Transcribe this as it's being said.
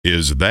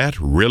Is That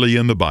Really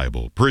in the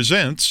Bible?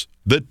 Presents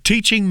the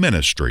teaching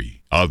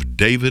ministry of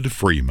David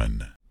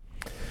Freeman.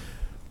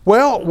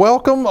 Well,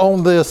 welcome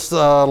on this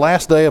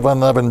last day of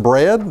Unleavened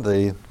Bread,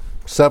 the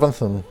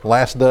seventh and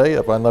last day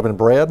of Unleavened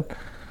Bread.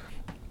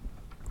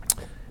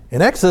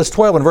 In Exodus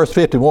 12 and verse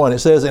 51, it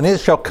says, "And it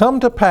shall come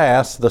to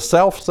pass the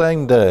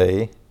selfsame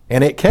day,"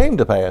 and it came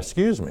to pass,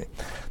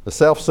 the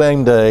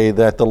selfsame day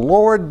that the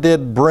Lord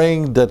did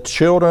bring the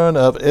children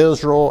of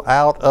Israel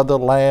out of the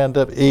land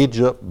of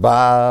Egypt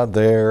by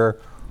their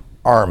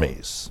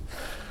armies.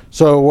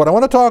 So what I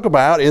want to talk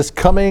about is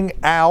coming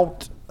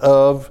out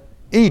of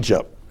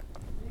Egypt.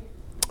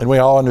 And we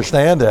all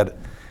understand that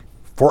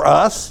for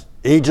us,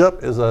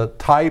 Egypt is a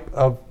type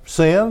of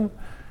sin.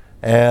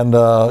 And,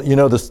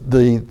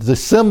 the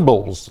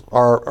symbols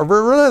are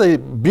really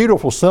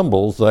beautiful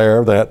symbols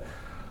there that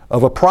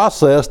of a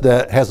process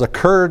that has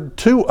occurred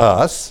to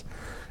us.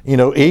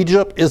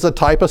 Egypt is a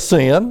type of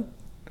sin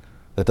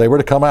that they were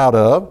to come out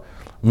of.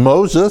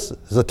 Moses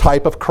is a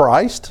type of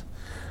Christ.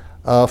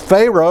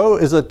 Pharaoh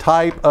is a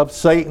type of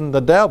Satan,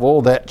 the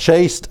devil, that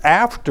chased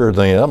after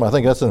them. I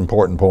think that's an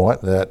important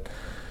point, that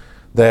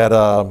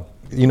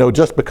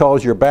just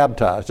because you're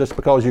baptized, just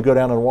because you go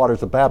down in the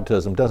waters of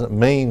baptism, doesn't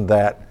mean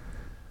that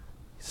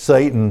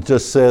Satan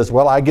just says,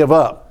 well, I give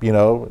up.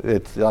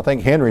 I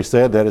think Henry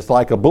said that it's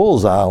like a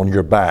bullseye on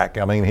your back.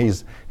 I mean,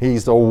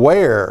 he's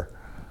aware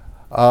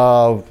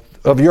of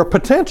your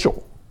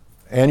potential.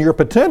 And your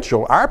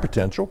potential, our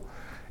potential,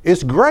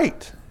 is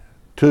great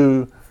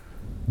to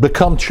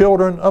become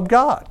children of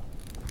God.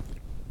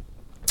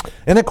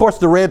 And of course,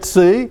 the Red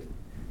Sea,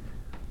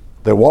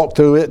 they walk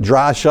through it,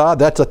 dry shod,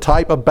 that's a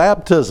type of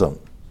baptism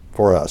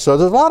for us. So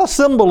there's a lot of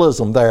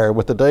symbolism there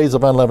with the days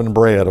of unleavened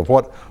bread of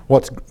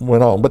what's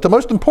went on. But the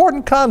most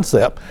important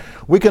concept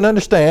we can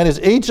understand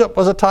is Egypt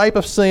was a type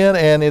of sin,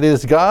 and it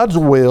is God's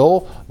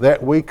will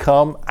that we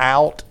come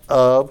out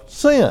of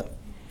sin.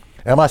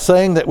 Am I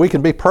saying that we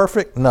can be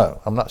perfect? No,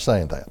 I'm not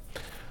saying that.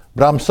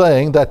 But I'm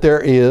saying that there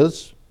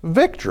is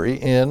victory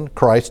in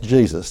Christ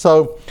Jesus.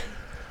 So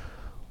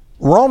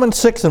Romans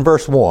 6 and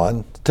verse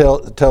 1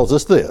 tells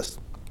us this.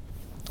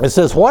 It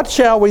says, "What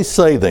shall we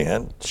say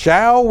then?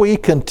 Shall we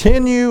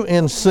continue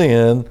in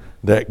sin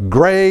that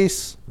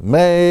grace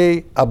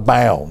may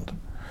abound?"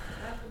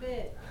 God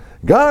forbid.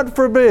 God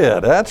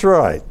forbid, that's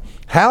right.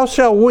 "How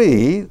shall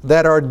we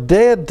that are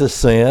dead to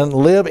sin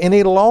live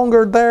any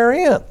longer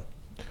therein?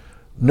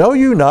 Know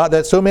you not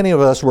that so many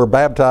of us were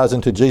baptized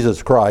into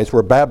Jesus Christ,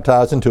 were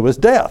baptized into his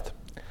death?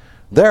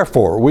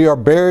 Therefore we are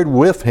buried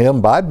with him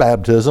by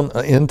baptism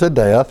into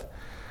death,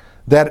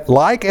 that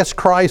like as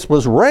Christ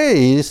was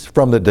raised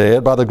from the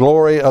dead by the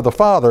glory of the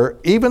Father,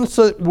 even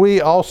so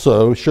we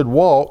also should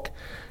walk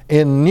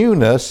in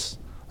newness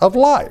of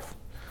life."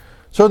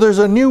 So there's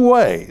a new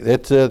way.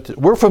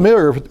 We're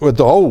familiar with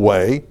the old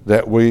way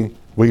that we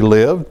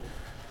lived.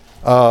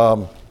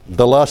 The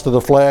lust of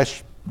the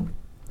flesh,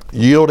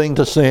 yielding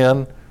to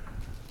sin.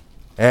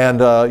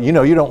 And,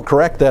 you don't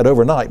correct that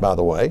overnight, by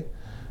the way.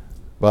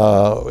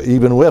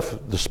 Even with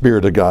the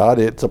Spirit of God,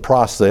 it's a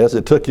process.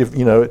 It took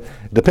you,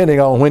 depending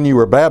on when you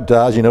were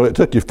baptized, it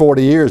took you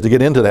 40 years to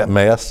get into that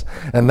mess,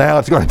 and now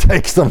it's going to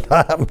take some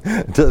time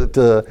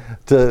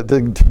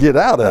to get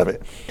out of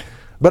it.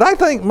 But I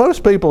think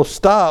most people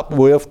stop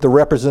with the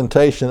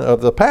representation of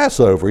the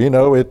Passover.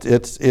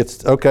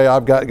 It's okay,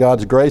 I've got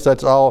God's grace,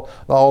 that's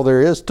all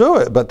there is to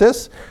it. But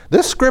this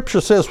scripture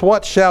says,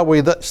 "What shall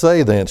we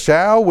say then?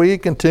 Shall we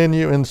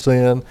continue in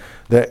sin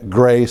that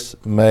grace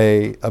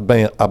may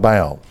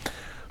abound?"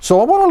 So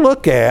I want to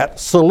look at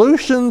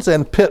solutions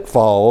and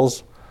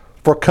pitfalls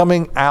for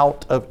coming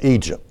out of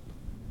Egypt,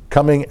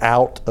 coming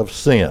out of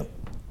sin.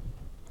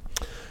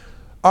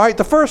 All right,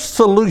 the first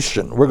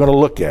solution we're going to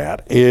look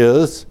at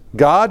is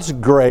God's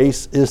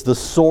grace is the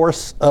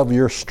source of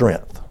your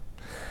strength.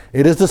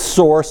 It is the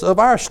source of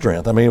our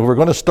strength. I mean, if we're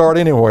going to start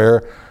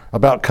anywhere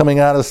about coming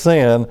out of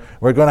sin,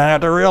 we're going to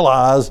have to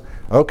realize,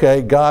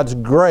 okay, God's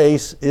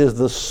grace is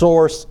the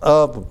source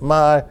of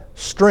my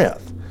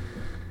strength.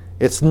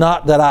 It's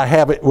not that I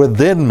have it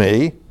within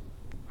me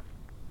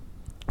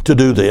to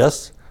do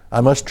this.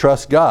 I must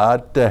trust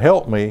God to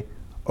help me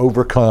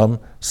overcome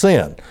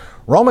sin.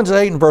 Romans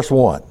 8 and verse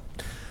 1.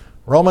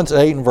 Romans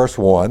 8 and verse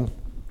 1.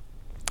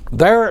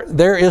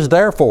 There is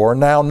therefore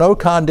now no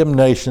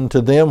condemnation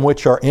to them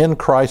which are in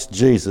Christ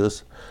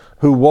Jesus,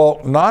 who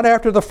walk not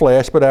after the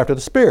flesh, but after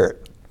the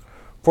Spirit.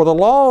 For the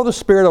law of the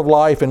Spirit of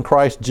life in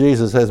Christ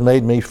Jesus has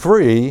made me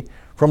free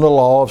from the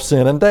law of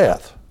sin and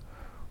death.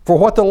 For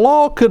what the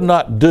law could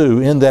not do,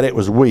 in that it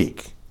was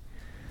weak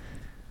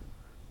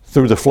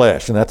through the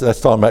flesh, and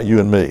that's talking about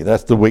you and me.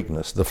 That's the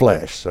weakness, the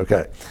flesh,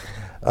 okay.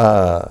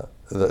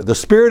 The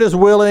Spirit is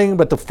willing,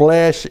 but the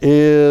flesh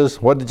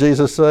is, what did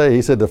Jesus say?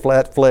 He said the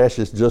flat flesh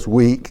is just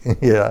weak.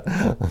 Yeah,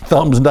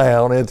 thumbs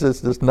down. It's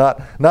just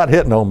not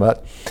hitting on much.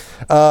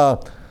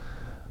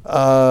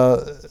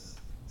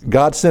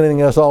 God sending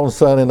his own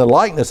Son in the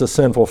likeness of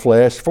sinful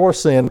flesh for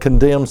sin,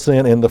 condemned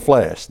sin in the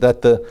flesh,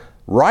 that the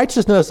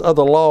righteousness of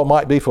the law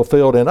might be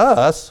fulfilled in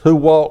us, who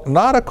walk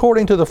not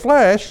according to the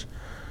flesh,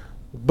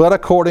 but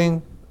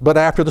according but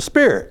after the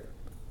Spirit.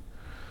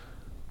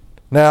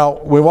 Now,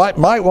 we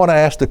might want to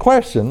ask the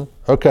question,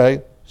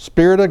 okay,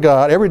 Spirit of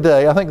God, every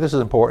day, I think this is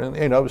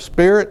important,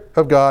 Spirit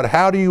of God,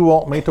 how do you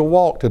want me to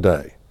walk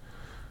today?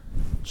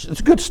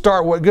 It's a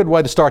good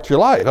way to start your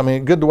life. I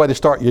mean, a good way to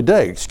start your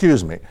day,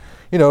 excuse me.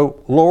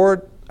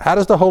 Lord, how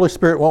does the Holy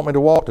Spirit want me to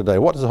walk today?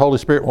 What does the Holy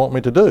Spirit want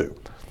me to do?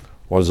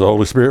 What does the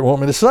Holy Spirit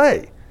want me to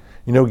say?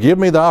 Give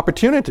me the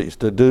opportunities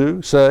to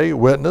do, say,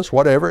 witness,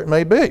 whatever it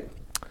may be.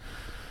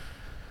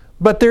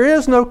 But there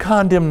is no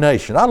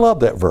condemnation. I love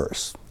that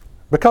verse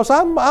because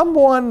I'm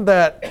one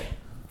that,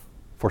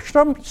 for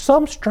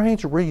some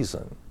strange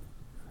reason,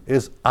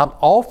 I'm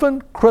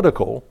often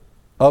critical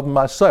of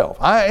myself.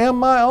 I am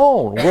my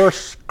own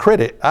worst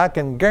critic. I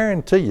can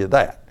guarantee you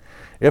that.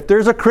 If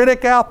there's a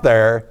critic out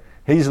there,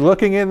 he's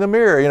looking in the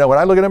mirror. When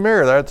I look in the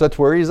mirror, that's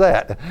where he's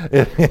at.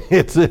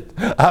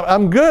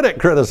 I'm good at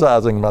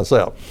criticizing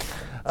myself.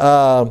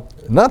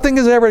 Nothing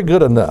is ever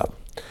good enough.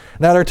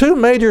 Now, there are two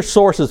major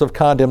sources of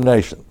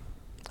condemnation.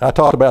 I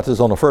talked about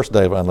this on the first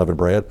day of Unleavened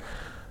Bread.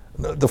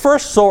 The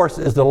first source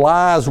is the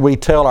lies we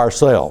tell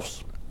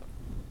ourselves.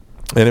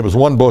 And it was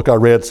one book I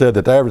read said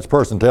that the average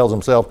person tells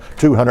himself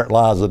 200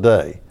 lies a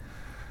day.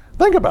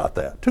 Think about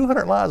that.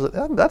 200 lies,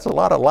 that's a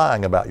lot of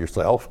lying about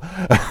yourself.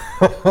 I'm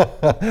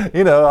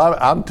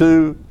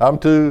too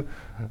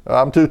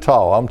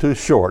tall, I'm too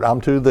short,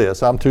 I'm too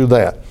this, I'm too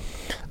that.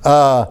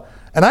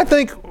 And I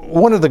think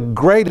one of the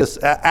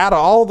greatest, out of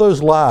all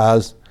those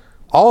lies,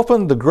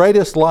 often the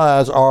greatest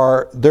lies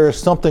are, there is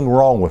something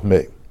wrong with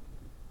me.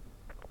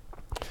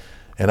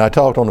 And I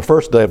talked on the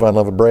first day of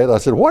Unleavened Bread, I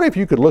said, what if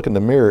you could look in the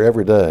mirror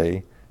every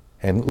day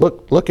and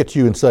look at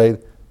you and say,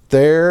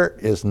 there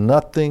is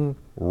nothing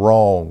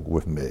wrong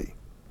with me?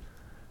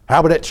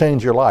 How would that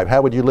change your life?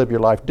 How would you live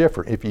your life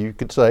different if you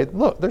could say,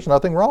 look, there's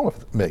nothing wrong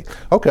with me?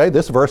 Okay,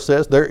 this verse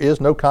says there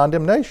is no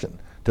condemnation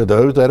to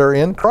those that are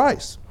in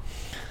Christ,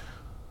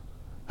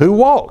 who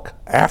walk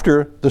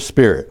after the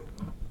Spirit.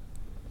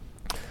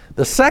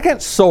 The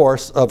second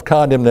source of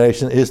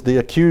condemnation is the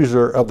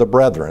accuser of the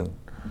brethren.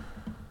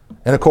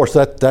 And of course,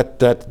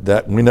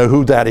 that we know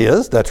who that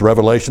is. That's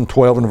Revelation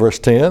 12 and verse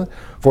 10.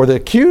 For the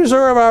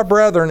accuser of our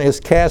brethren is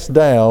cast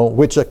down,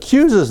 which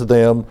accuses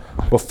them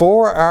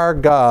before our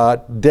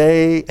God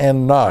day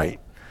and night.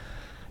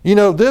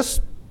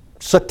 This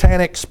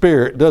satanic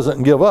spirit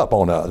doesn't give up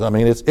on us. I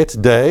mean, it's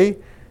day,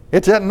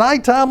 it's at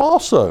nighttime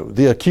also.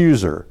 The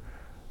accuser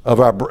of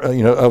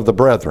of the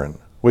brethren,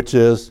 which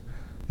is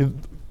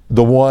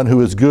the one who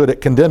is good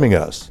at condemning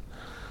us.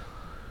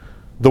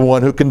 The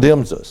one who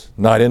condemns us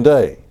night and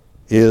day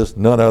is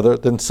none other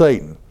than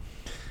Satan.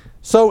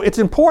 So it's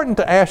important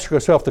to ask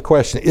yourself the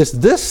question, is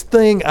this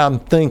thing I'm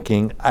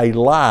thinking a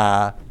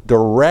lie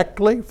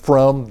directly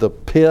from the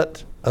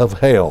pit of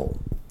hell?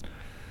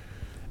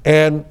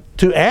 And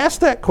to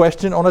ask that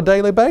question on a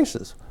daily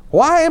basis.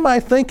 Why am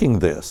I thinking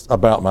this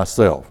about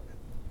myself?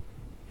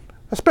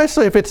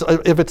 Especially if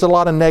it's a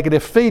lot of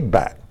negative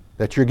feedback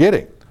that you're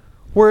getting.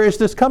 Where is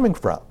this coming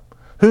from?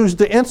 Who's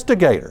the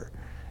instigator?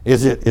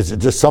 Is it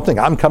just something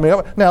I'm coming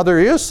up with? Now, there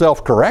is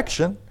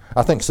self-correction.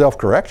 I think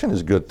self-correction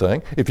is a good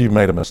thing if you've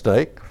made a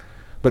mistake.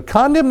 But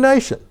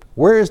condemnation,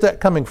 where is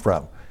that coming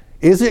from?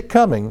 Is it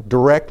coming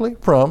directly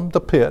from the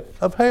pit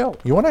of hell?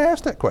 You want to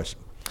ask that question.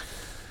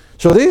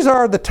 So these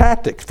are the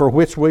tactics for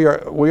which we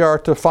are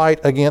to fight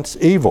against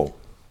evil.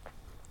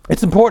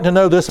 It's important to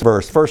know this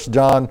verse, 1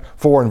 John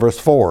 4 and verse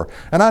 4.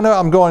 And I know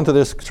I'm going to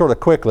this sort of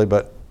quickly,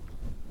 but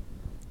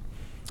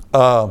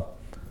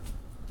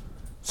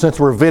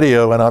since we're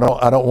video and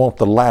I don't want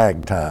the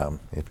lag time,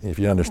 if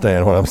you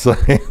understand what I'm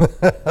saying.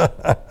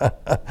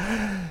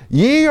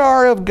 Ye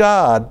are of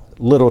God,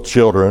 little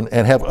children,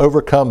 and have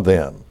overcome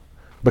them,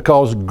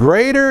 because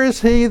greater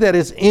is he that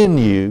is in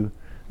you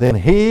than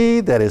he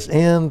that is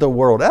in the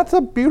world. That's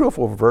a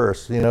beautiful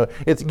verse.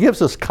 It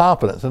gives us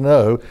confidence to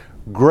know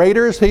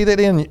greater is he that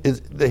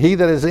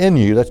is in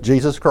you, that's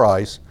Jesus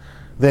Christ,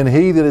 than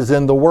he that is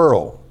in the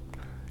world.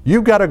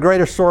 You've got a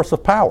greater source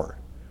of power.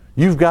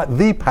 You've got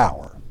the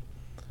power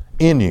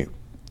in you.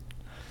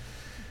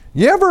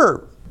 You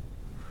ever,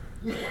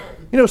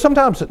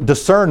 sometimes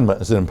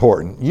discernment is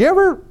important. You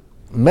ever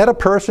met a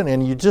person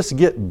and you just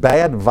get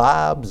bad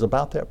vibes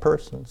about that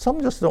person?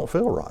 Some just don't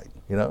feel right,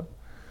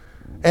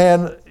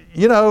 And,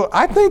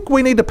 I think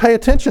we need to pay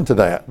attention to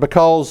that,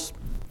 because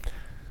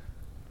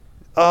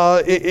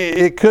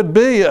it could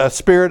be a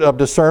spirit of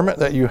discernment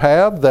that you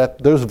have, that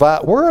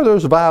where are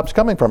those vibes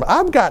coming from?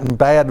 I've gotten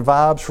bad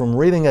vibes from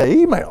reading an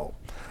email.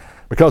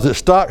 Because it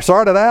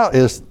started out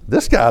as,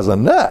 this guy's a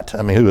nut,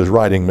 who is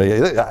writing me,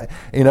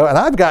 and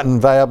I've gotten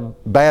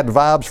bad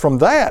vibes from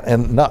that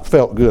and not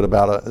felt good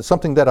about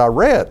something that I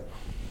read.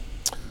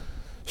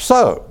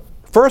 So,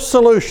 first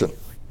solution,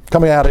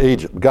 coming out of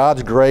Egypt,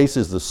 God's grace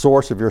is the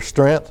source of your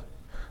strength.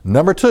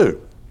 Number 2,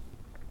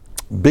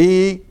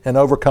 be an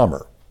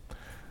overcomer.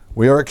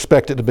 We are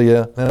expected to be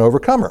an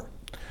overcomer.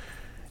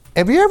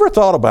 Have you ever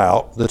thought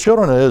about the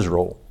children of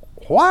Israel?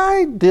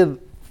 Why did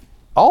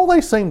all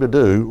they seemed to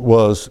do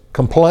was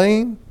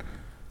complain,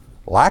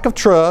 lack of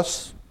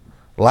trust,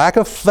 lack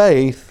of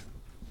faith,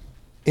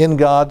 in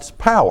God's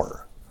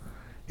power.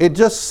 It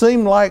just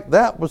seemed like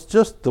that was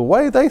just the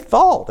way they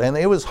thought, and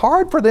it was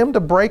hard for them to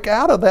break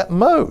out of that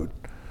mode.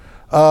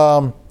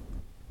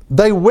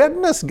 They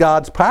witnessed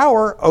God's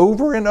power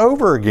over and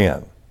over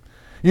again.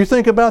 You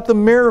think about the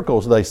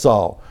miracles they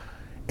saw.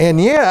 And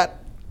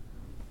yet,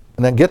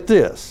 and then get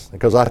this,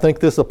 because I think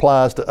this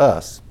applies to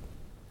us.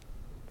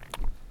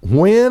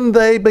 When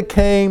they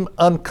became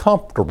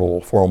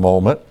uncomfortable for a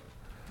moment,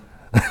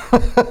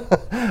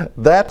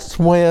 that's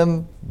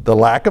when the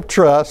lack of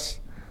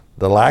trust,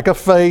 the lack of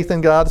faith in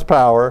God's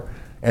power,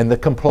 and the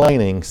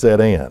complaining set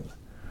in.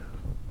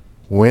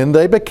 When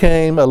they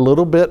became a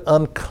little bit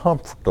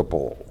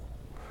uncomfortable.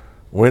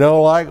 We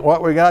don't like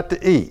what we got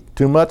to eat.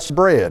 Too much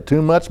bread,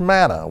 too much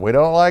manna. We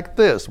don't like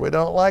this, we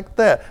don't like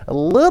that. A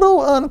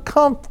little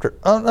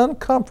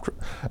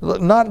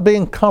not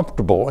being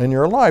comfortable in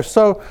your life.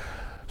 So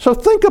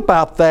think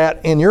about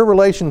that in your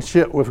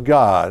relationship with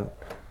God.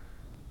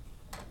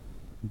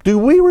 Do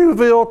we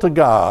reveal to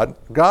God,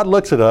 God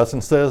looks at us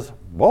and says,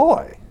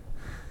 boy,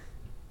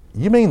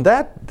 you mean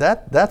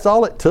that's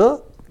all it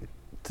took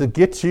to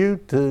get you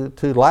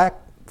to lack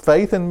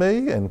faith in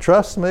me and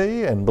trust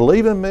me and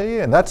believe in me,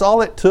 and that's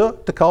all it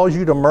took to cause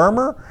you to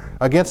murmur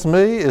against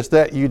me, is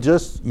that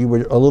you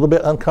were a little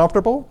bit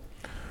uncomfortable?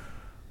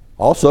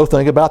 Also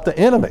think about the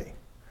enemy.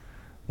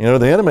 You know,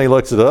 the enemy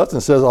looks at us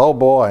and says, oh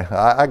boy,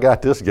 I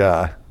got this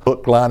guy,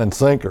 hook, line, and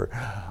sinker.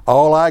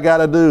 All I got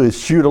to do is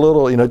shoot a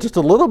little, just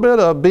a little bit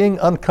of being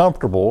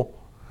uncomfortable,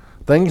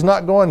 things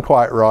not going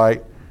quite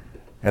right,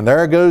 and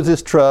there goes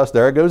his trust,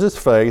 there goes his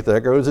faith,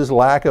 there goes his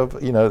lack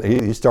of,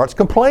 he starts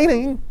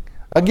complaining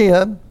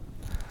again.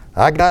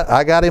 I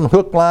got him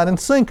hook, line, and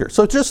sinker.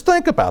 So just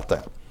think about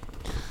that.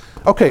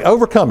 Okay,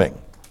 overcoming.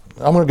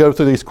 I'm going to go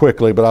through these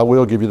quickly, but I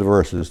will give you the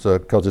verses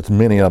because it's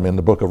many of them in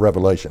the book of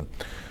Revelation.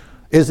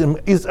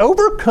 Is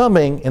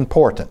overcoming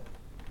important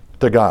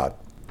to God?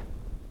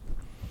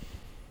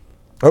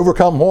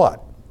 Overcome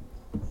what?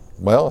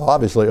 Well,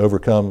 obviously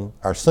overcome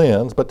our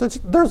sins, but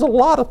there's a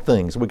lot of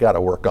things we got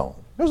to work on.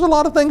 There's a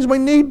lot of things we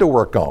need to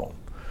work on.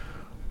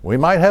 We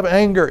might have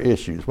anger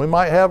issues. We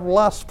might have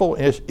lustful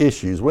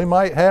issues. We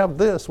might have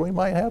this. We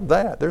might have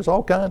that. There's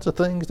all kinds of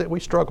things that we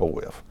struggle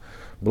with.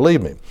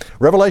 Believe me.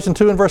 Revelation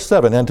 2 and verse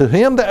 7, and to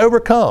him that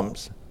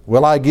overcomes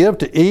will I give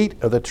to eat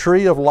of the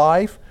tree of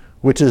life,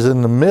 which is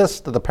in the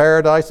midst of the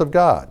paradise of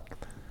God.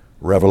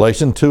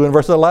 Revelation 2 and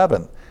verse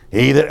 11,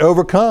 he that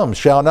overcomes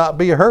shall not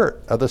be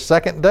hurt of the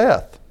second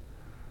death.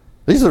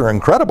 These are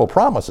incredible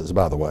promises,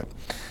 by the way.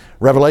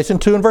 Revelation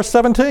 2 and verse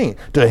 17,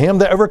 to him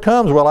that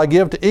overcomes will I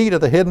give to eat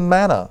of the hidden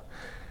manna,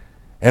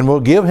 and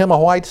will give him a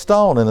white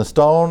stone, and the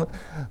stone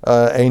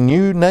a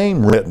new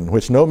name written,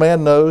 which no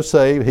man knows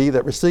save he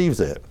that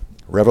receives it.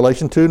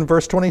 Revelation 2 and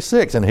verse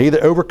 26, and he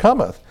that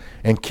overcometh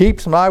and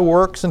keeps my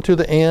works unto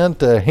the end,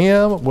 to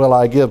him will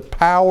I give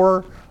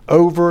power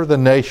over the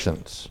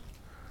nations.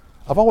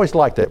 I've always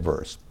liked that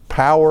verse,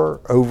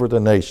 power over the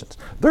nations.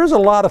 There's a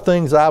lot of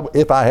things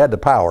if I had the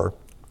power,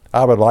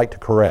 I would like to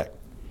correct.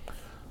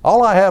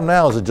 All I have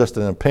now is just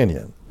an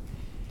opinion.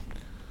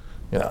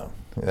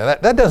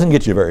 That doesn't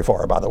get you very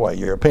far, by the way,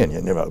 your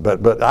opinion.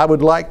 But I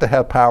would like to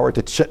have power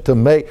to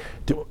make.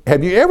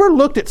 Have you ever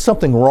looked at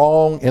something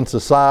wrong in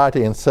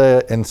society and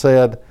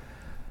said,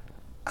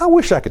 I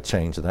wish I could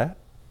change that?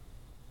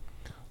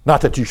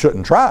 Not that you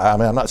shouldn't try. I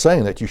mean, I'm not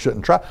saying that you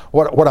shouldn't try.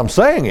 What I'm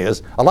saying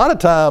is, a lot of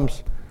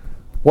times,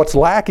 what's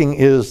lacking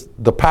is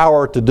the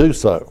power to do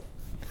so.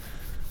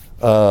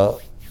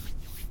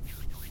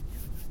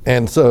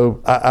 And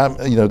so,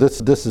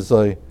 this is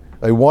a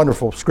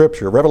wonderful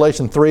scripture.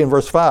 Revelation 3 and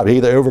verse 5, he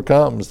that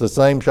overcomes, the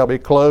same shall be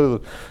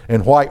clothed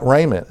in white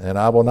raiment, and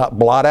I will not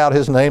blot out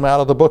his name out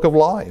of the book of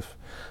life,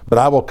 but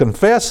I will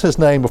confess his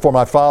name before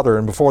my Father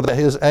and before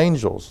his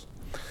angels.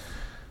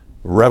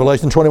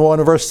 Revelation 21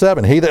 and verse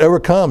 7, he that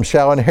overcomes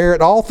shall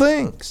inherit all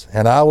things,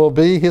 and I will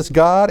be his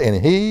God,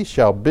 and he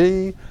shall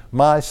be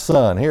my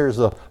son. Here's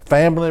a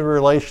family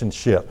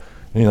relationship,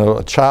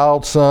 a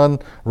child-son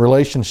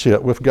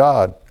relationship with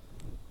God.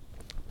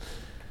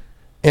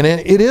 And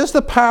it is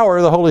the power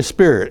of the Holy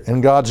Spirit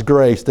and God's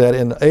grace that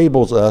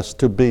enables us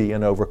to be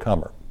an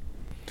overcomer.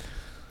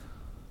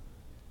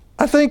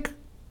 I think,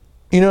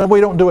 we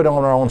don't do it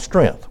on our own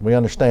strength. We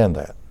understand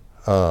that.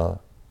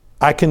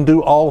 I can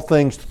do all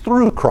things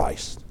through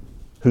Christ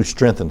who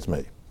strengthens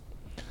me.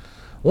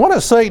 One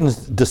of Satan's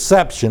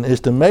deception is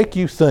to make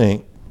you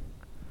think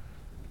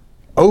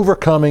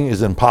overcoming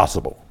is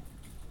impossible.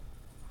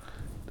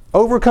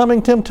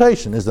 Overcoming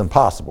temptation is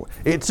impossible.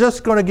 It's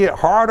just going to get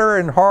harder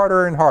and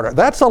harder and harder.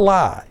 That's a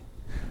lie,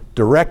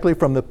 directly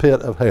from the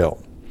pit of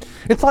hell.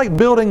 It's like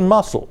building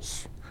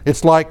muscles.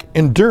 It's like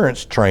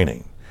endurance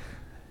training.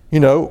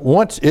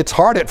 Once it's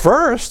hard at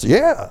first,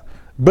 yeah,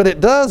 but it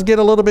does get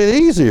a little bit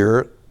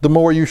easier the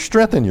more you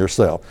strengthen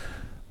yourself.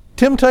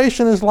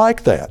 Temptation is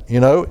like that.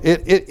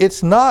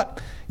 It's not,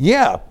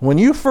 when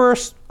you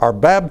first are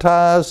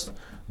baptized,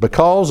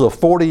 because of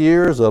 40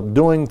 years of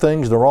doing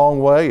things the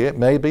wrong way, it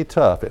may be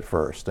tough at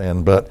first,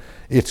 but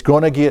it's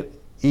going to get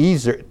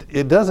easier.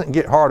 It doesn't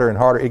get harder and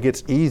harder. It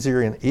gets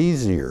easier and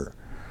easier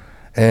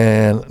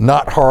and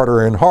not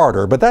harder and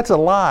harder. But that's a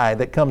lie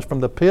that comes from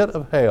the pit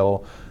of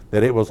hell,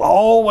 that it will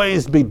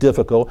always be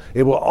difficult.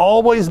 It will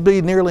always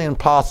be nearly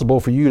impossible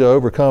for you to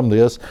overcome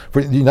this.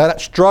 That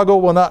struggle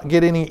will not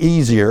get any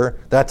easier.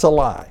 That's a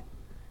lie.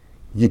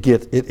 It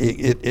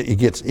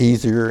gets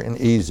easier and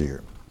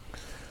easier.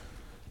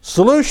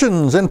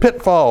 Solutions and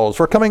pitfalls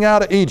for coming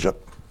out of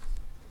Egypt.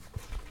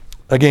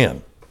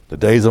 Again, the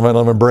days of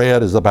unleavened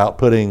bread is about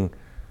putting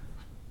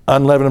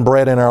unleavened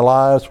bread in our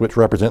lives, which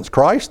represents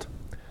Christ,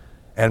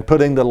 and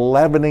putting the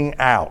leavening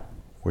out,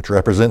 which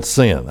represents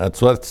sin. That's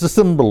the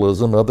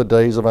symbolism of the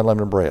days of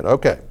unleavened bread.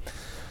 Okay.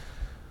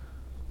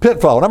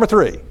 Pitfall number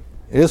 3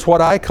 is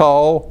what I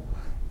call,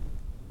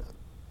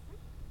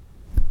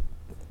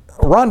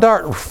 Ron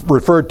Dart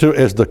referred to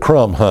as the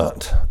crumb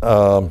hunt.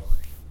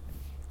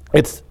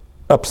 It's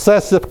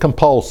obsessive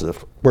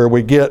compulsive, where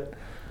we get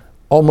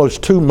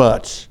almost too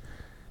much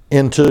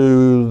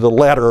into the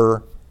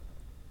letter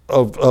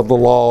of the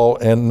law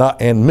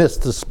and miss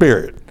the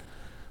spirit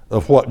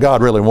of what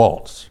God really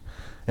wants.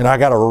 And I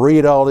got to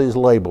read all these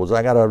labels.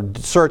 I got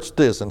to search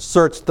this and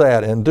search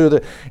that and do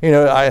the,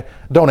 I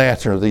don't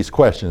answer these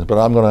questions, but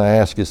I'm going to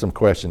ask you some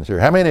questions here.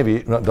 How many of you,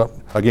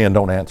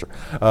 don't answer.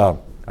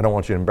 I don't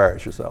want you to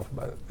embarrass yourself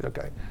about it.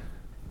 Okay.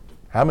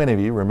 How many of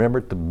you remember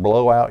to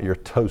blow out your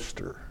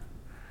toaster?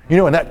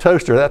 In that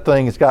toaster, that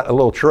thing has got a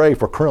little tray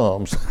for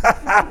crumbs.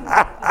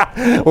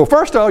 Well,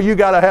 first of all, you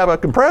got to have a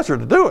compressor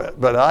to do it,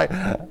 but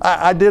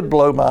I did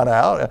blow mine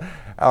out.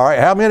 All right,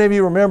 how many of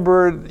you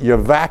remember your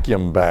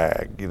vacuum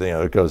bag?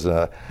 Because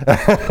that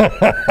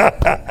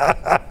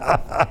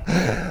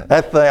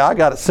thing, I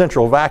got a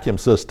central vacuum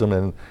system,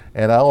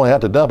 and I only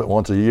have to dump it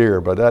once a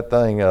year, but that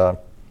thing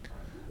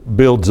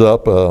builds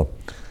up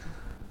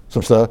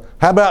some stuff.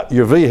 How about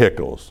your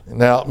vehicles?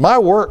 Now, my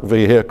work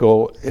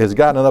vehicle has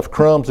gotten enough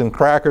crumbs and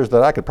crackers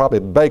that I could probably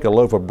bake a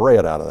loaf of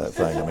bread out of that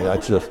thing. I mean,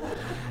 that's just,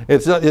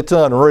 it's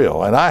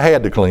unreal. And I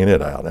had to clean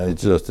it out.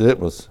 And it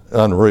was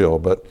unreal,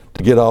 but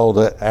to get all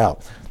that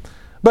out.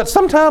 But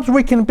sometimes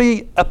we can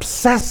be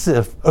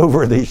obsessive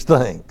over these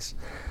things.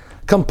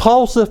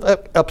 Compulsive,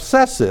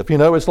 obsessive.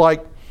 It's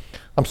like,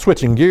 I'm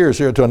switching gears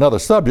here to another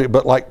subject,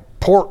 but like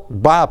pork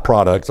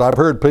byproducts. I've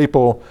heard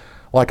people,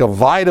 like a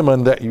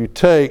vitamin that you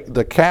take,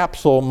 the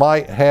capsule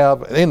might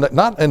have,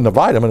 not in the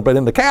vitamin, but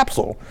in the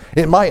capsule,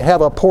 it might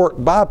have a pork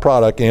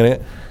byproduct in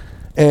it.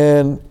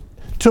 And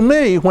to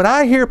me, when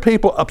I hear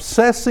people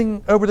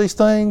obsessing over these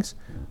things,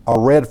 a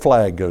red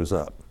flag goes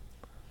up.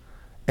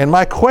 And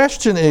my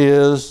question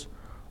is,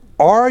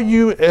 are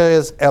you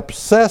as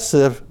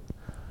obsessive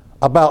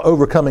about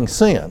overcoming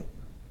sin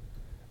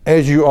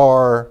as you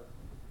are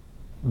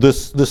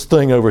this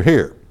thing over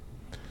here?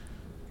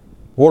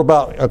 What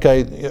about,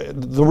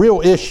 the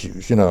real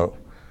issues,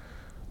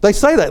 They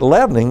say that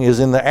leavening is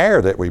in the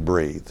air that we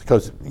breathe,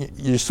 because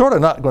you're sort of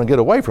not going to get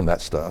away from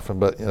that stuff.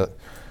 But, of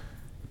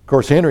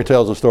course, Henry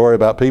tells a story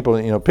about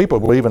people, people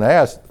will even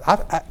ask,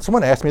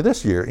 someone asked me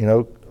this year,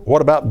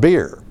 what about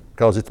beer?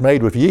 Because it's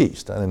made with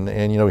yeast. And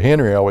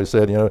Henry always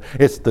said,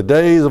 it's the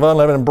days of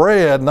unleavened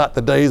bread, not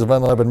the days of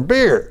unleavened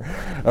beer.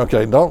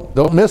 Okay,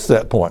 don't miss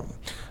that point.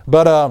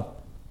 But,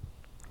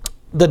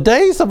 the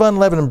days of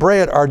unleavened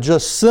bread are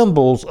just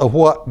symbols of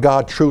what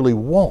God truly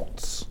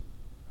wants,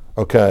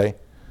 okay?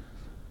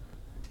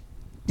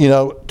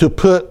 To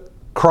put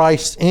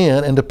Christ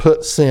in and to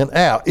put sin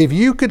out. If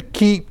you could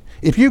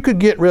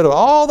get rid of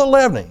all the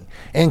leavening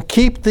and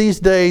keep these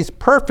days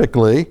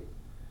perfectly,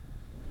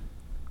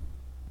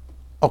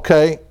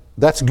 okay,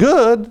 that's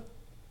good.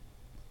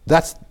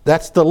 That's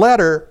the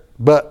letter,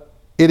 but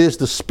it is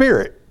the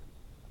spirit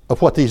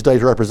of what these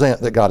days represent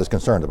that God is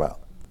concerned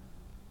about,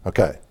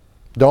 okay?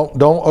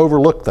 Don't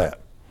overlook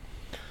that,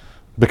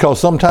 because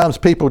sometimes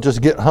people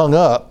just get hung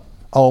up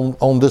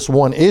on this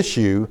one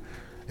issue.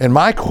 And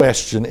my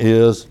question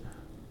is,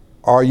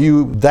 are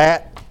you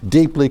that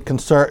deeply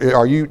concerned?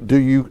 Do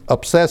you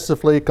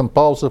obsessively,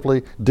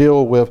 compulsively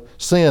deal with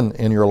sin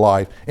in your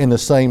life in the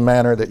same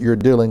manner that you're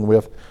dealing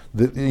with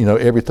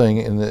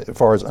everything as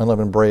far as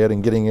unleavened bread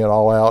and getting it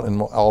all out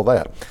and all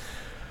that?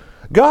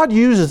 God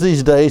uses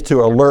these days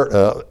to alert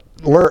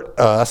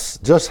us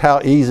just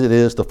how easy it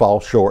is to fall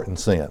short in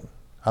sin.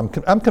 I'm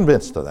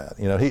convinced of that.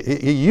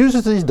 He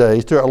uses these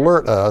days to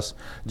alert us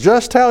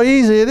just how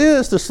easy it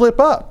is to slip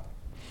up.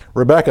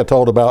 Rebecca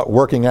told about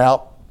working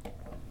out,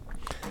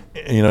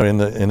 in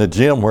the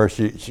gym where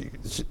she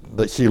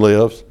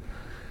lives,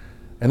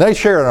 and they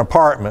share an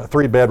apartment, a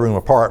 3-bedroom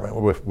apartment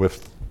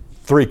with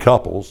 3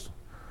 couples.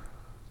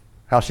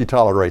 How she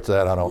tolerates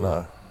that, I don't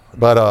know.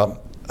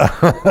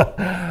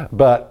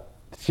 But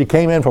she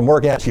came in from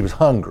working out. She was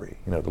hungry.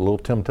 The little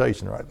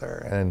temptation right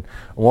there. And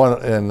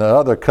the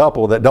other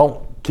couple that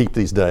don't keep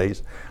these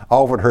days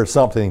offered her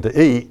something to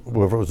eat. It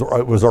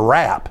was a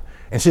wrap,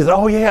 and she said,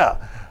 "Oh yeah,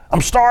 I'm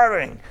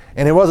starving."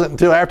 And it wasn't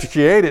until after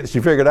she ate it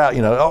she figured out,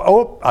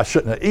 I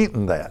shouldn't have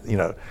eaten that.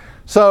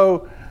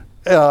 So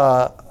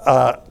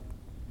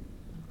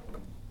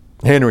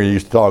Henry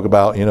used to talk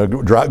about,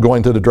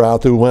 going to the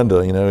drive-through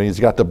window. He's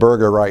got the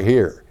burger right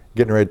here.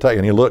 getting ready to take it,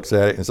 and he looks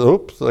at it and says,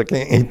 oops, I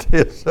can't eat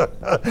this.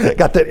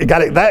 got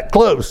it that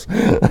close.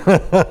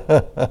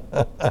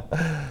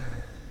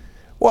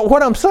 Well,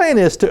 what I'm saying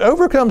is, to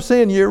overcome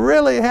sin, you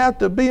really have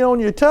to be on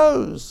your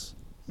toes.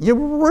 You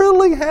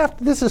really have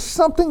to. This is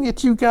something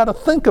that you got to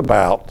think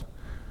about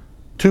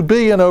to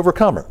be an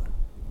overcomer.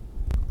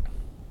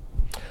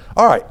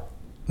 All right,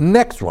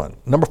 next one,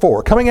 number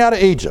 4, coming out of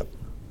Egypt.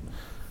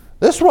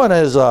 This one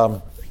is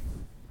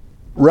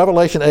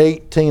Revelation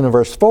 18 and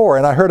verse 4.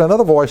 And I heard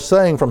another voice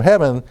saying from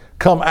heaven,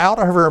 come out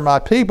of her, my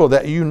people,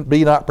 that you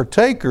be not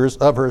partakers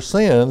of her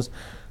sins,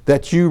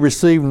 that you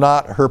receive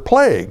not her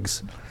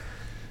plagues.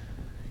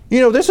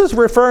 This is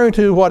referring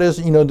to what is,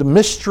 the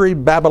mystery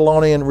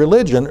Babylonian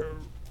religion.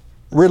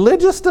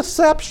 Religious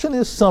deception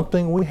is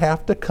something we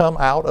have to come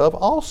out of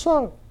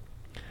also.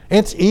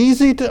 It's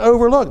easy to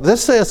overlook.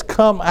 This says,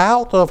 come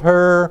out of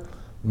her,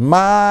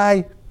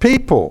 my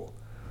people.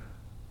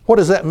 What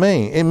does that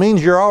mean? It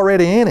means you're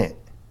already in it.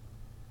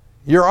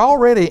 You're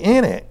already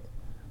in it.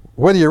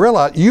 Whether you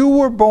realize, you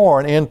were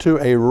born into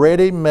a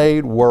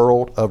ready-made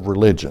world of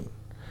religion.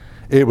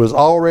 It was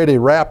already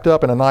wrapped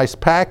up in a nice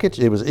package.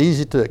 It was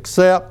easy to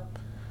accept.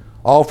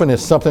 Often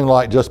it's something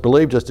like just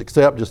believe, just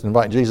accept, just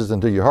invite Jesus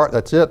into your heart.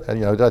 That's it.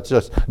 And, that's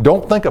just,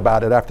 don't think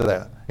about it after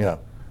that.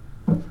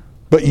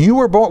 But we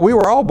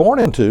were all born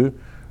into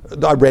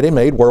a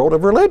ready-made world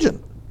of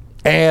religion.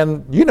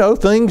 And,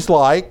 things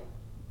like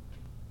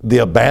the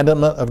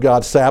abandonment of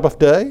God's Sabbath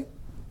day,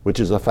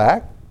 which is a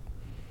fact.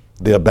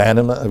 The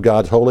abandonment of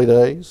God's holy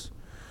days.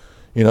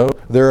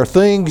 There are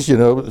things,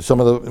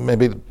 some of the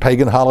maybe the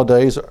pagan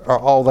holidays are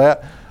all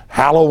that.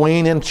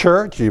 Halloween in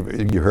church, you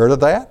heard of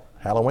that?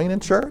 Halloween in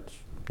church,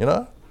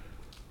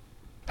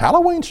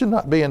 Halloween should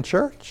not be in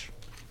church.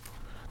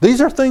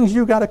 These are things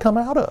you got to come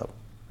out of.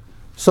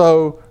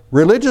 So,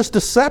 religious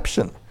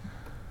deception.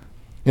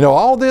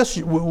 All this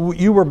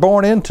you were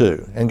born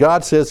into, and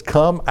God says,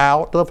 come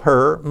out of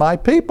her, my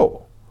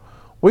people.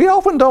 We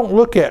often don't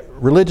look at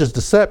religious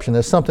deception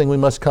as something we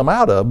must come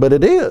out of, but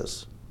it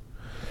is.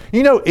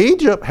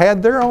 Egypt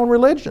had their own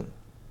religion.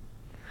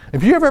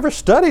 If you ever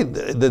studied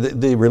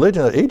the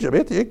religion of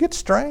Egypt, it gets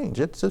strange.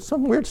 It's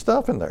some weird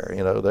stuff in there,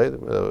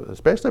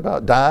 especially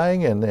about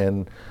dying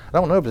and I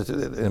don't know if it's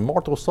an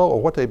immortal soul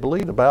or what they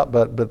believed about,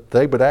 but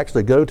they would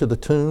actually go to the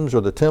tombs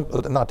or the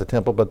temple, not the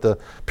temple, but the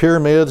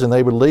pyramids, and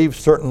they would leave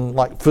certain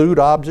like food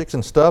objects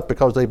and stuff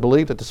because they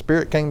believed that the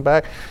spirit came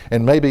back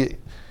and maybe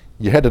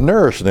you had to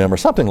nourish them or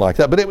something like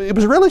that. But it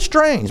was really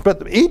strange.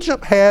 But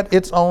Egypt had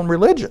its own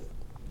religion.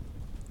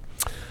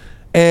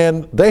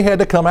 And they had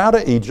to come out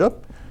of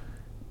Egypt.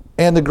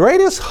 And the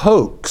greatest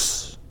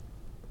hoax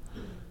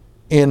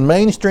in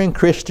mainstream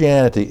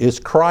Christianity is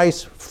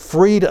Christ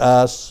freed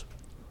us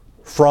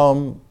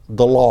from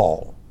the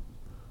law.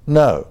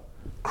 No,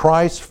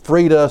 Christ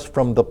freed us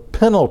from the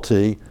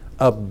penalty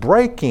of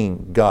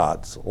breaking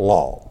God's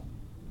law.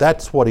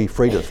 That's what he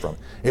freed us from.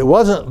 It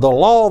wasn't the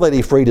law that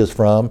he freed us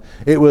from,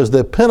 it was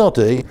the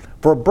penalty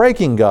for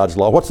breaking God's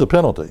law. What's the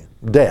penalty?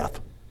 Death.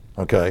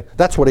 Okay,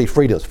 that's what he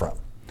freed us from.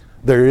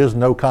 There is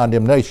no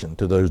condemnation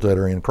to those that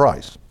are in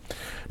Christ.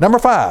 Number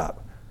 5,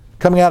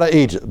 coming out of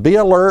Egypt, be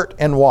alert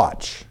and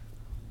watch.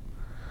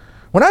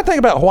 When I think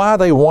about why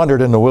they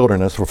wandered in the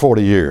wilderness for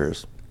 40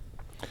 years,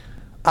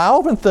 I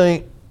often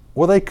think,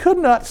 well, they could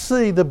not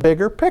see the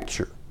bigger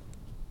picture.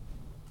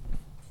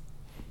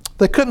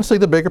 They couldn't see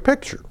the bigger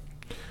picture.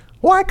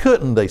 Why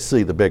couldn't they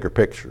see the bigger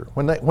picture?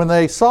 When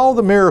they saw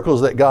the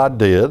miracles that God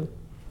did,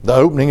 the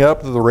opening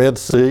up of the Red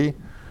Sea,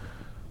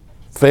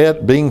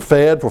 being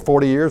fed for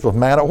 40 years with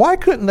manna, why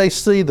couldn't they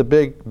see the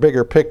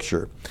bigger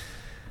picture?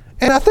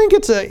 And I think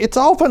it's an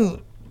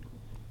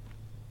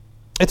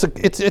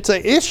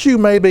issue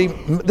maybe,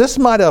 this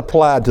might have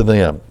applied to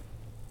them.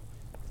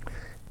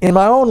 In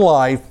my own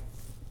life,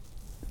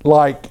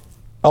 like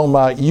on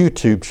my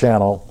YouTube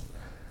channel,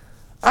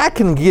 I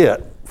can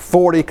get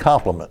 40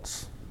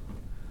 compliments.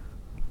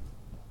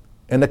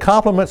 And the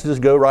compliments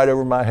just go right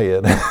over my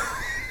head.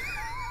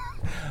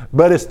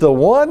 But it's the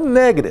one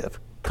negative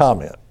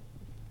comment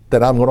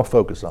that I'm going to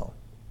focus on.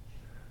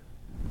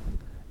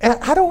 And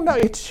I don't know,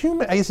 it's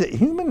human. Is it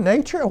human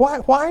nature?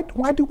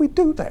 Why do we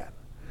do that?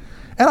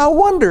 And I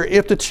wonder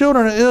if the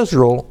children of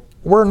Israel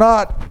were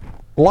not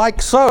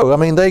like so. I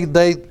mean, they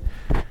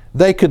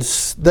could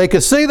see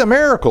the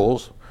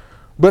miracles,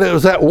 but it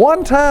was that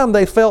one time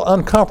they felt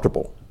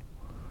uncomfortable,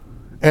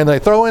 and they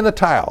throw in the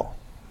towel.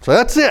 So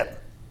that's it.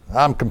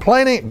 I'm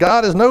complaining.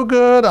 God is no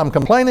good. I'm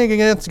complaining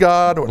against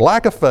God.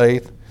 Lack of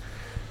faith.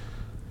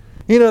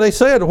 They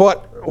said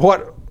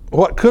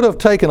what could have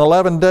taken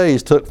 11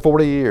 days took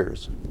 40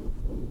 years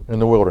in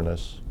the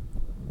wilderness.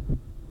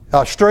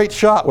 A straight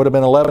shot would have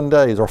been 11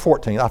 days or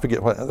 14. I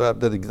forget what,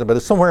 but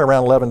it's somewhere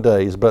around 11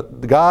 days.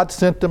 But God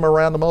sent them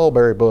around the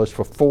mulberry bush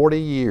for 40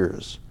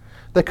 years.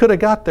 They could have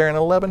got there in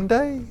 11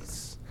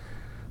 days.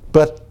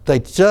 But they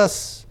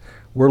just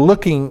were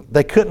looking,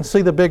 they couldn't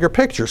see the bigger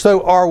picture.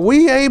 So are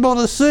we able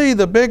to see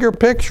the bigger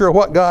picture of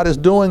what God is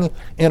doing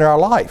in our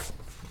life?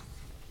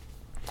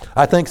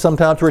 I think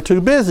sometimes we're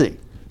too busy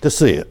to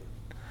see it.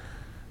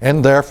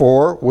 And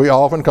therefore, we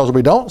often, because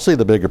we don't see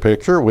the bigger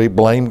picture, we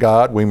blame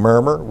God, we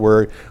murmur,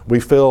 we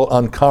feel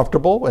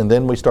uncomfortable, and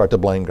then we start to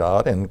blame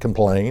God and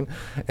complain,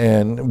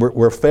 and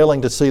we're failing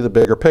to see the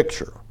bigger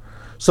picture.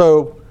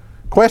 So,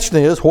 question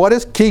is, what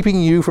is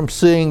keeping you from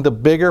seeing the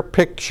bigger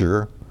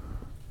picture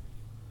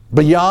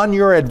beyond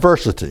your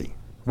adversity?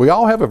 We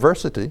all have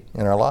adversity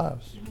in our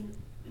lives.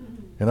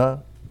 You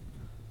know?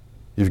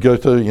 You go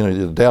through,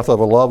 the death of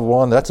a loved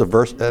one, that's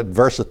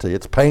adversity.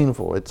 It's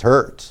painful, it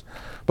hurts.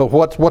 But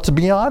what's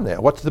beyond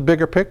that? What's the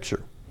bigger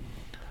picture?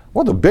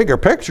 Well, the bigger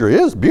picture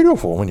is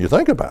beautiful when you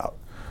think about,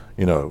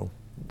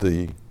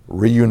 the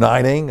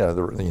reuniting,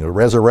 the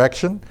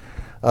resurrection.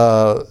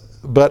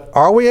 But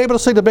are we able to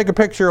see the bigger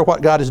picture of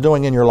what God is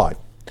doing in your life?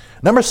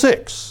 Number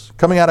 6,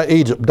 coming out of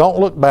Egypt, don't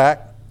look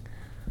back.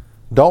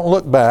 Don't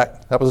look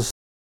back. That was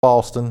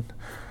Boston.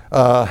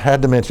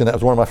 Had to mention that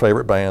was one of my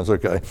favorite bands.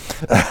 Okay.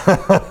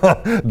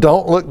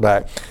 Don't look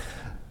back.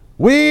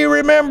 We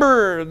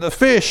remember the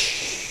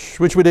fish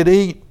which we did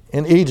eat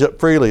in Egypt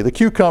freely, the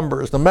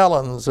cucumbers, the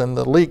melons, and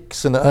the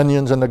leeks, and the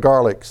onions, and the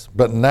garlics.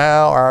 But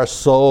now our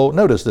soul,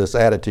 notice this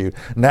attitude,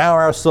 now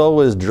our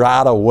soul is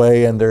dried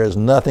away, and there is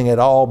nothing at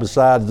all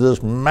besides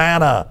this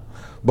manna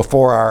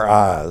before our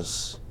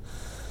eyes.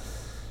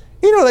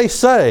 They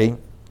say,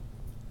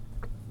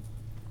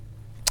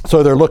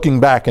 so they're looking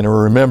back and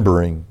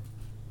remembering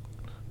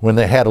when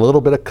they had a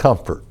little bit of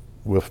comfort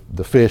with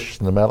the fish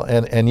and the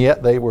melon, and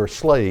yet they were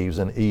slaves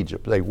in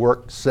Egypt. They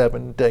worked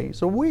 7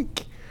 days a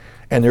week.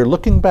 And they're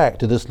looking back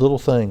to this little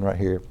thing right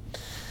here.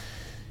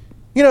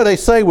 They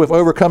say with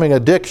overcoming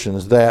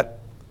addictions that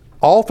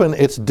often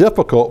it's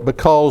difficult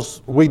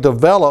because we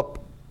develop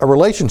a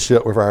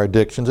relationship with our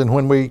addictions, and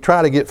when we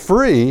try to get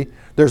free,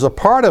 there's a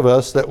part of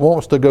us that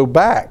wants to go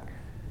back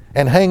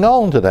and hang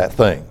on to that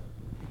thing.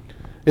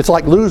 It's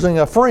like losing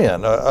a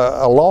friend,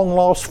 a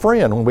long-lost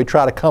friend when we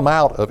try to come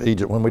out of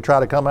Egypt, when we try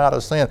to come out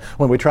of sin,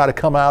 when we try to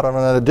come out of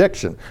an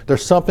addiction.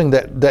 There's something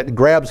that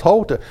grabs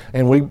hold of,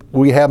 and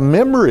we have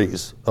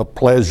memories of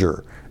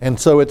pleasure. And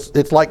so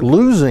it's like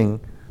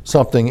losing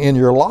something in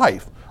your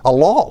life, a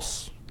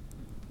loss.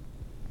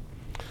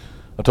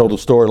 I told a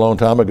story a long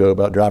time ago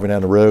about driving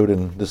down the road,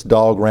 and this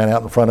dog ran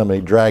out in front of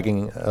me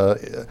dragging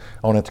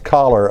on its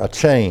collar a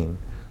chain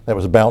that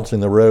was bouncing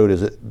the road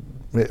as it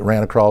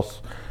ran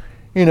across.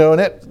 And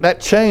that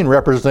chain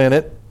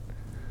represented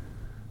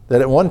that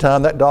at one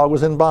time that dog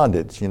was in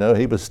bondage. He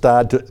was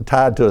tied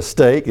to a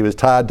stake, he was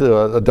tied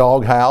to a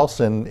dog house,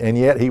 and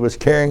yet he was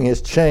carrying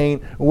his chain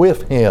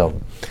with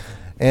him.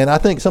 And I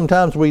think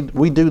sometimes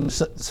we do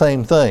the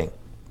same thing.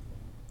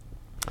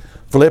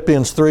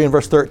 Philippians 3 and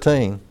verse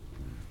 13.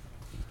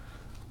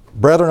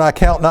 Brethren, I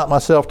count not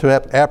myself to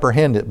have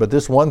apprehended, but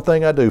this one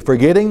thing I do,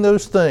 forgetting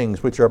those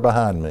things which are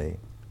behind me,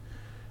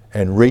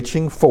 and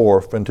reaching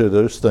forth into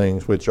those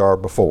things which are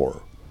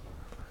before.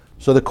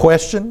 So the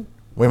question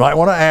we might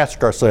want to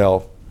ask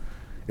ourselves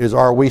is,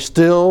 are we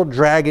still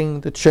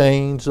dragging the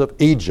chains of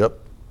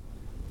Egypt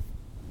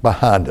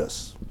behind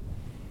us?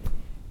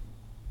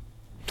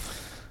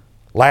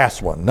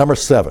 Last one, number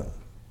 7.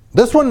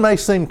 This one may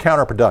seem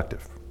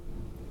counterproductive,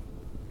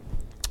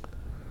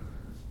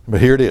 but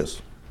here it is.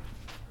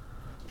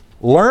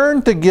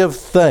 Learn to give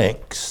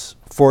thanks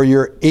for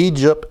your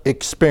Egypt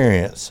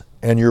experience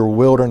and your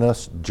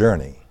wilderness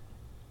journey.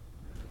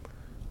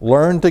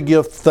 Learn to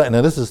give thanks. Now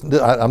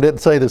I didn't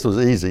say this was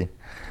easy.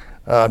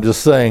 I'm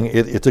just saying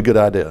it's a good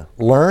idea.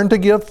 Learn to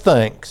give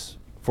thanks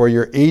for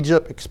your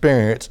Egypt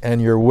experience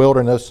and your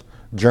wilderness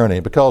journey,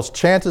 because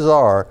chances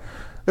are,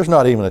 there's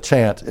not even a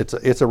chance,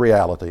 it's a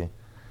reality.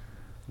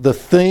 The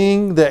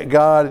thing that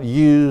God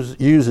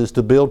uses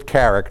to build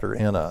character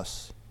in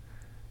us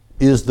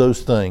is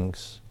those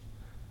things.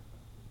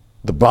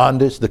 The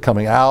bondage, the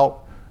coming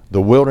out,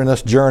 the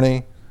wilderness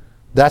journey.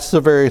 That's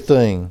the very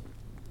thing.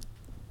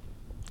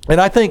 And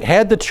I think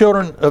had the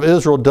children of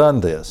Israel done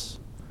this,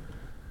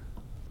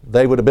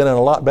 they would have been in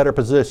a lot better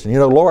position.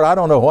 Lord, I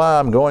don't know why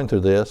I'm going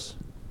through this.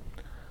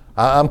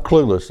 I'm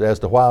clueless as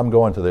to why I'm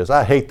going through this.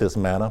 I hate this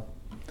manna.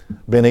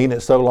 Been eating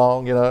it so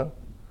long, And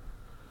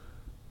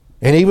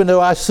even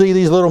though I see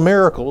these little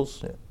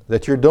miracles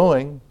that you're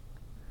doing,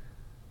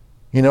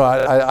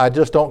 I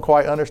just don't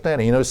quite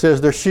understand it. It says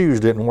their shoes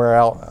didn't wear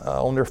out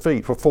on their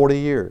feet for 40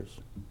 years.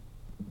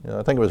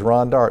 I think it was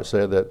Ron Dart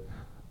said that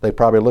they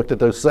probably looked at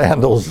those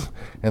sandals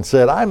and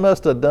said, I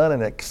must have done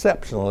an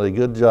exceptionally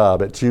good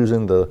job at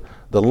choosing the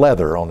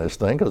leather on this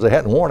thing, because they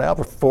hadn't worn out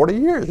for 40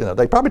 years.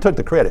 They probably took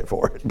the credit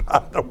for it,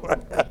 by the way.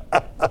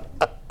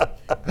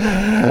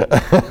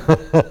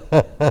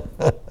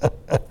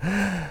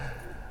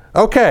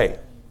 Okay.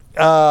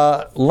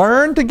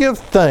 Learn to give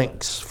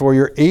thanks for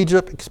your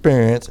Egypt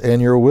experience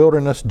and your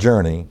wilderness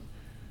journey,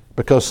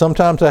 because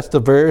sometimes that's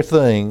the very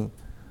thing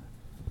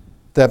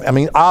that,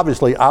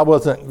 obviously I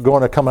wasn't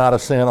going to come out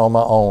of sin on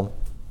my own.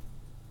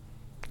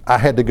 I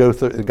had to go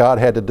through, God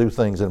had to do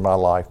things in my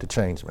life to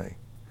change me.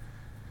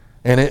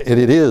 And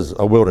it is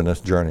a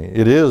wilderness journey.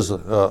 It is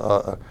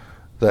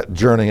that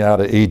journey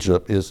out of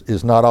Egypt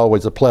is not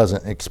always a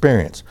pleasant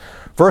experience.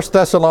 1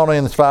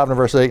 Thessalonians 5 and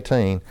verse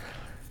 18.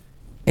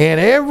 In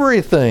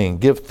everything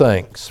give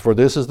thanks, for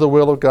this is the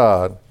will of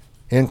God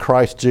in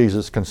Christ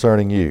Jesus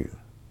concerning you.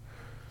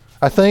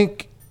 I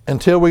think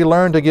until we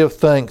learn to give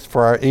thanks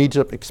for our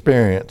Egypt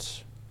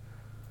experience,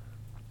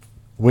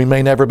 we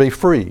may never be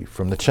free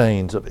from the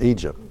chains of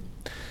Egypt.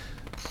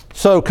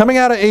 So coming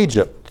out of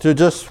Egypt, to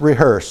just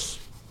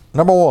rehearse,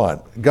 number 1,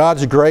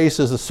 God's grace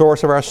is the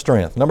source of our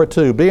strength. Number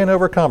 2, be an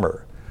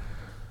overcomer.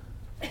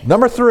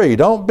 Number 3,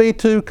 don't be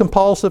too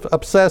compulsive,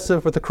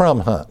 obsessive with the crumb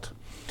hunt.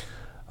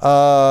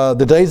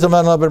 The days of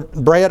unleavened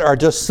bread are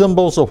just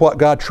symbols of what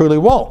God truly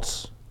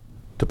wants,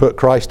 to put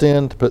Christ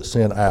in, to put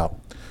sin out.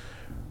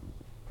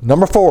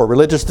 Number 4,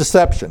 religious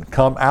deception.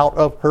 Come out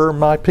of her,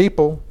 my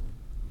people.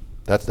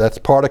 That's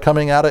part of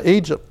coming out of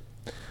Egypt.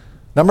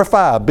 Number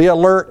 5, be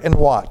alert and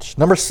watch.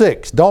 Number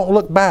 6, don't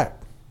look back.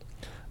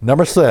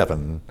 Number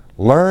 7,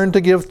 learn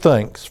to give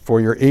thanks for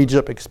your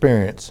Egypt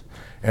experience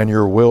and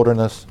your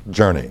wilderness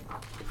journey.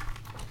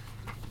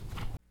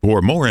 For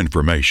more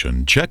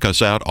information, check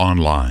us out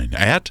online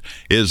at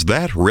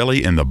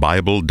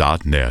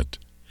isthatreallyinthebible.net.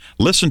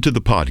 Listen to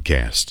the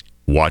podcast,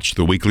 watch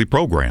the weekly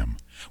program,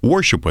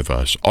 worship with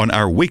us on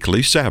our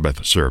weekly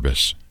Sabbath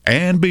service,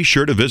 and be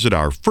sure to visit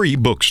our free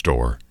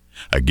bookstore.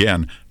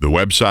 Again, the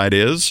website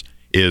is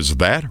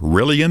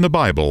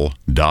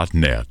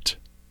isthatreallyinthebible.net.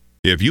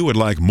 If you would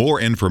like more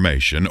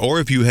information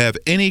or if you have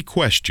any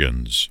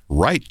questions,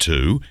 write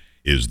to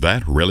Is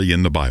That Really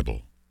in the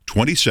Bible?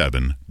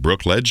 27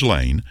 Brookledge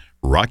Lane,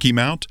 Rocky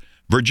Mount,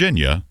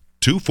 Virginia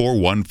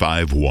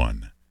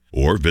 24151.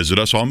 Or visit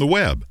us on the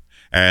web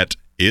at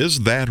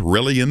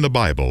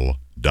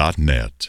isthatreallyinthebible.net.